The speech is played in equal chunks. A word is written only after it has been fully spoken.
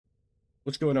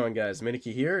What's going on, guys?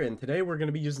 MuneyKei here, and today we're going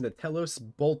to be using the Telos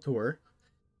Boltor.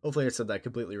 Hopefully I said that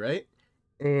completely right.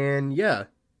 And yeah,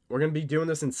 we're going to be doing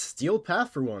this in Steel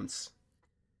Path for once,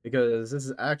 because this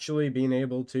is actually being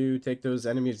able to take those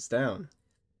enemies down.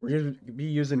 We're going to be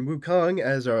using Wukong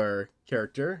as our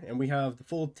character, and we have the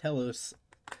full Telos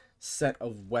set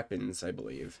of weapons, I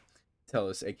believe.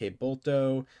 Telos, aka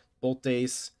Bolto,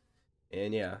 Boltace,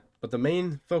 and yeah. But the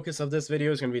main focus of this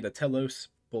video is going to be the Telos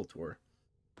Boltor.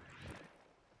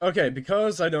 Okay,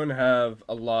 because I don't have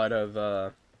a lot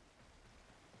of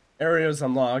areas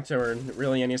unlocked, or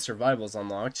really any survivals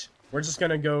unlocked, we're just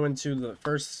gonna go into the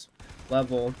first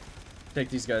level, take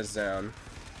these guys down.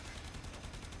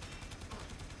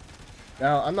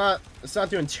 Now, it's not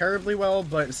doing terribly well,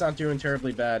 but it's not doing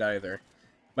terribly bad either.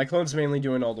 My clone's mainly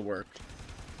doing all the work.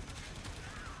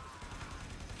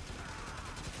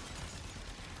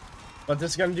 But this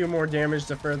is gonna do more damage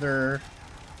the further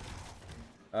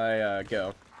I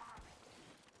go.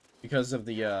 Because of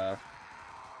the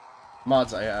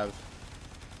mods I have.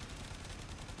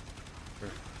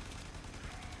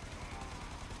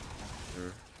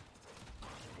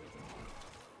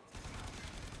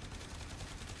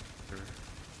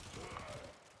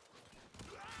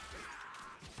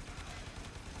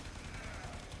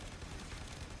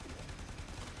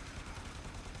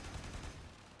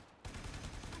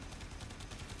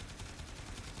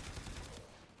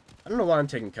 I don't know why I'm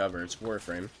taking cover, it's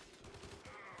Warframe.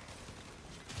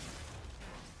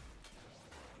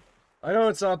 I know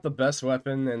it's not the best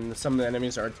weapon, and some of the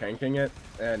enemies are tanking it,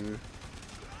 and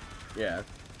yeah.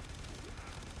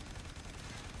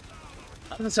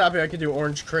 I'm just happy I could do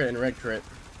orange crit and red crit.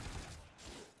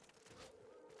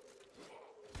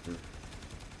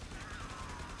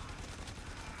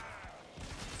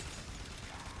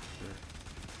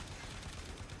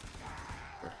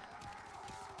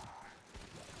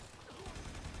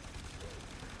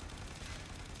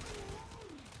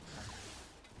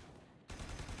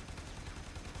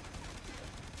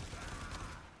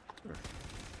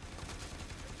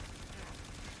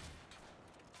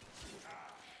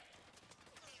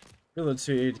 Reload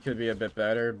speed could be a bit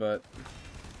better, but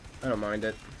I don't mind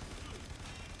it.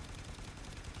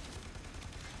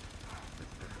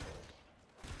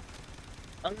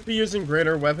 I'm gonna be using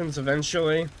greater weapons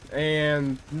eventually,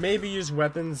 and maybe use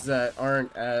weapons that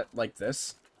aren't at like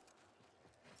this.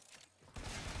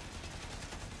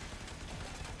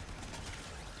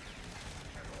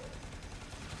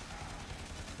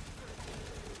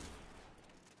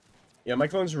 Yeah, my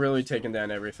clone's really taking down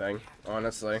everything,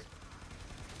 honestly.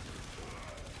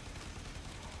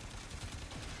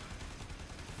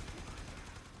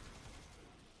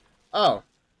 Oh,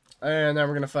 and now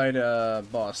we're gonna fight a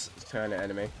boss kind of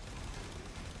enemy.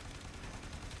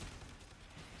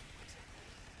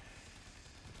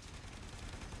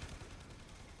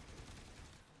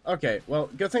 Okay, well,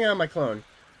 good thing I have my clone.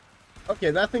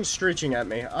 Okay, that thing's screeching at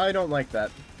me. I don't like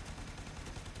that.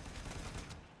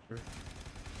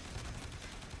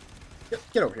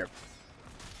 Get over here.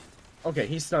 Okay,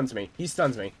 he stuns me. He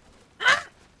stuns me.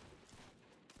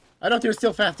 I don't do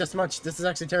Steel Path this much. This is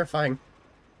actually terrifying.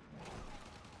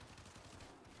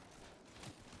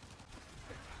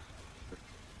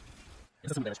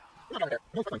 This is some damage. Not over there.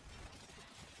 No, fine.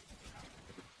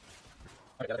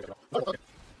 Okay, there we go. Oh, okay.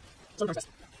 So nice.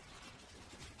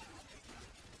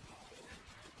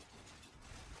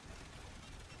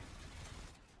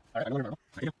 Alright, I'm going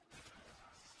to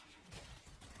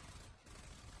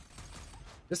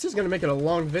This is going to make it a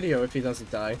long video if he doesn't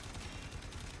die.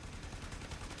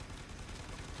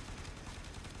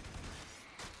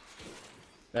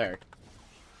 There.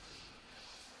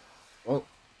 Well,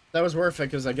 that was worth it,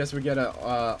 because I guess we get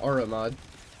a aura mod.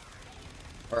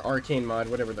 Or arcane mod,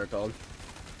 whatever they're called.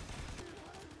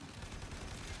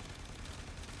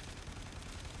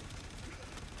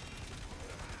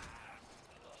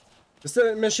 This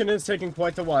mission is taking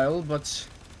quite a while, but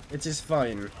it is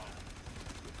fine.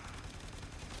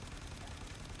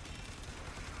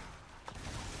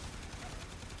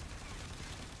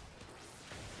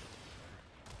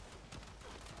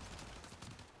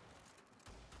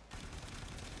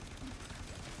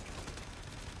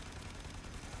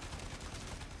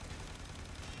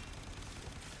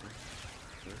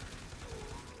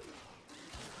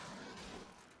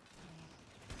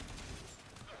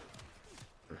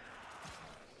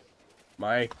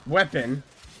 My weapon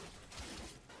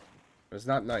was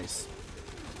not nice.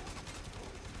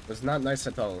 Was not nice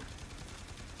at all.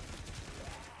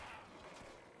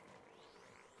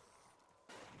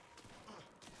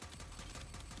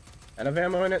 Out of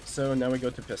ammo in it, so now we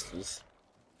go to pistols.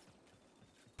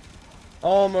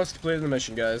 Almost completed the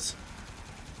mission, guys.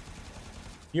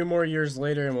 few more years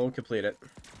later and we'll complete it.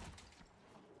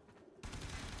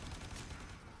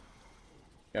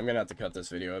 I'm gonna have to cut this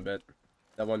video a bit.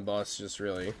 That one boss just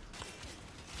really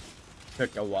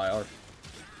took a while.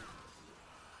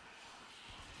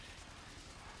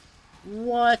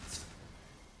 What?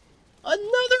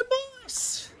 Another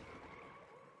boss!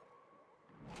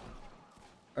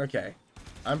 Okay.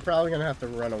 I'm probably gonna have to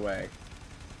run away.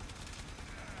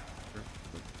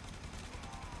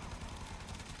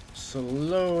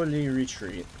 Slowly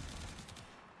retreat.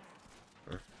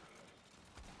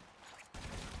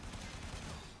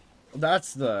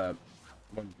 That's the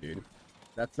one dude.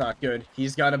 That's not good.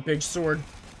 He's got a big sword.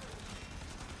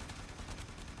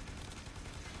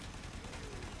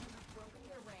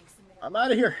 I'm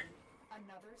out of here.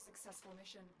 Another successful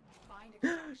mission. Find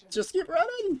Just keep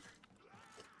running.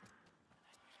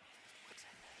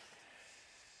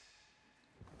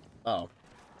 Oh.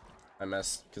 I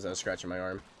messed because I was scratching my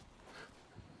arm.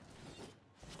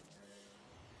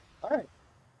 Alright.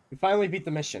 We finally beat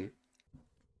the mission.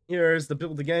 Here's the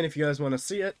build again if you guys want to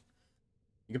see it.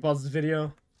 You can pause the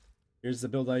video. Here's the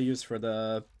build I used for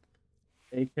the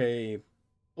AK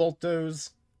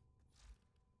Boltos.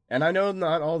 And I know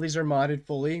not all these are modded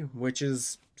fully, which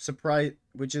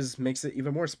makes it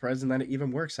even more surprising that it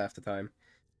even works half the time.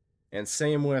 And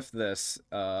same with this.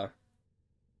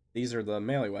 These are the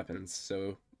melee weapons.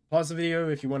 So pause the video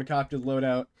if you want to copy the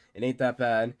loadout. It ain't that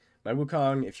bad. My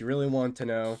Wukong, if you really want to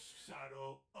know.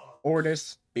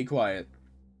 Ordis, be quiet.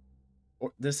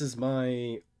 This is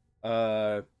my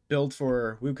build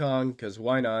for Wukong, because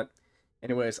why not?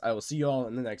 Anyways, I will see you all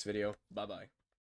in the next video. Bye-bye.